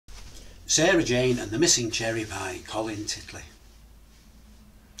Sarah Jane and the Missing Cherry by Colin Titley.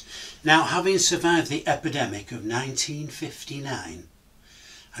 Now, having survived the epidemic of 1959,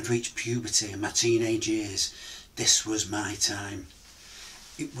 I'd reached puberty in my teenage years. This was my time.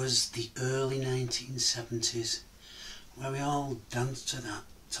 It was the early 1970s, where we all danced to that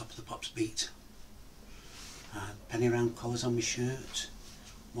Top of the Pops beat. I had penny round collars on my shirt,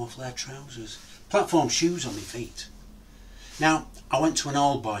 more flare trousers, platform shoes on my feet. Now, I went to an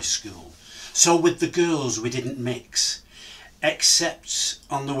all-boys school, so with the girls we didn't mix, except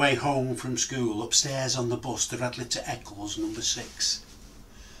on the way home from school, upstairs on the bus to Radley to Eccles, number 6.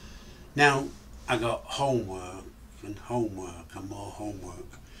 Now, I got homework and more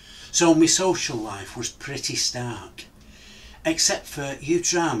homework, so my social life was pretty stark, except for youth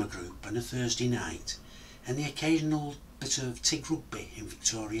drama group and a Thursday night, and the occasional bit of TIG rugby in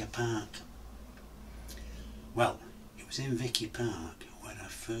Victoria Park. Well, it was in Vicky Park where I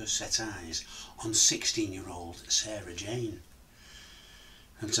first set eyes on 16-year-old Sarah Jane.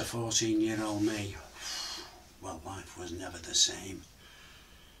 And to 14-year-old me, well, life was never the same.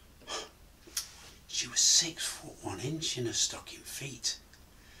 She was 6 foot 1 inch in her stocking feet,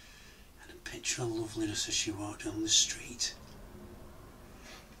 and a picture of loveliness as she walked down the street.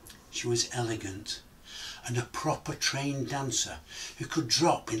 She was elegant and a proper trained dancer who could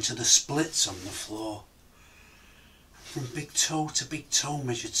drop into the splits on the floor. From big toe to big toe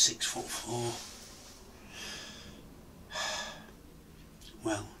measured 6 foot 4.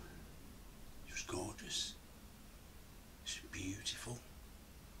 Well, she was gorgeous. She was beautiful.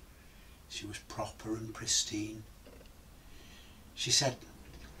 She was proper and pristine. She said,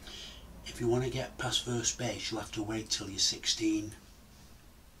 if you want to get past first base, you'll have to wait till you're 16.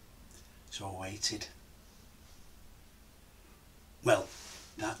 So I waited. Well,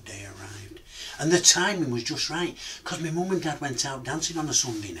 that day arrived, and the timing was just right, because my mum and dad went out dancing on a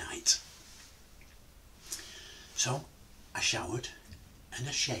Sunday night. So I showered, and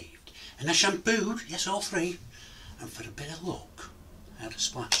I shaved, and I shampooed, yes, all 3, and for a bit of luck, I had a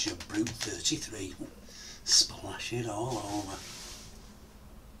splash of Brute 33, splash it all over.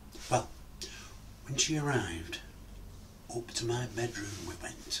 Well, when she arrived, up to my bedroom we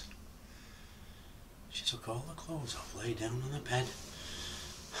went. She took all the clothes off, lay down on the bed,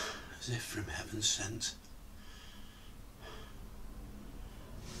 as if from heaven sent.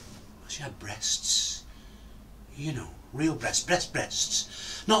 She had breasts, you know, real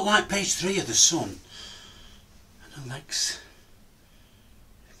breasts, not like page 3 of The Sun. And her legs,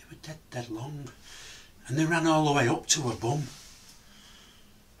 they were dead long, and they ran all the way up to her bum.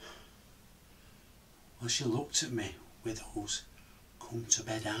 Well, she looked at me with those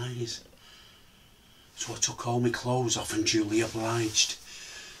come-to-bed eyes. So I took all my clothes off and duly obliged.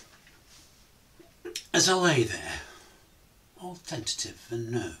 As I lay there, all tentative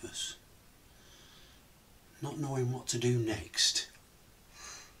and nervous, not knowing what to do next,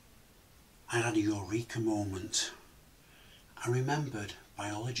 I had a eureka moment. I remembered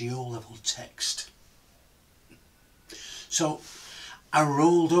biology O-level text. So I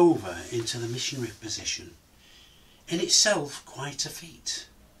rolled over into the missionary position, in itself quite a feat.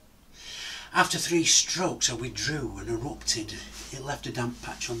 After 3 strokes I withdrew and erupted. It left a damp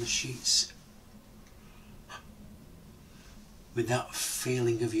patch on the sheets. With that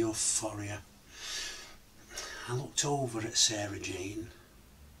feeling of euphoria, I looked over at Sarah Jane,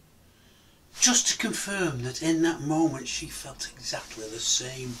 just to confirm that in that moment she felt exactly the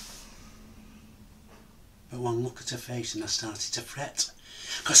same. But one look at her face and I started to fret,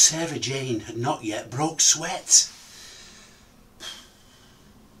 because Sarah Jane had not yet broke sweat.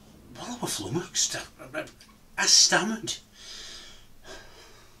 Well, I was flummoxed. I stammered.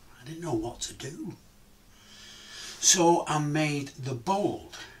 I didn't know what to do. So I made the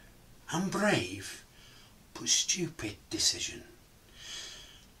bold and brave but stupid decision.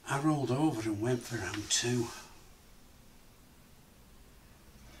 I rolled over and went for round 2.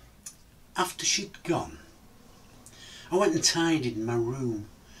 After she'd gone, I went and tidied my room,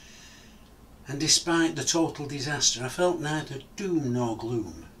 and despite the total disaster, I felt neither doom nor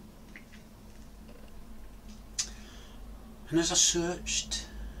gloom. And as I searched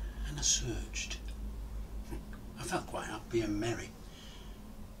and I searched, I felt quite happy and merry.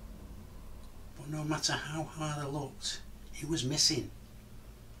 But no matter how hard I looked, it was missing.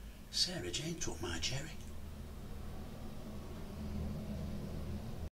 Sarah Jane took my cherry.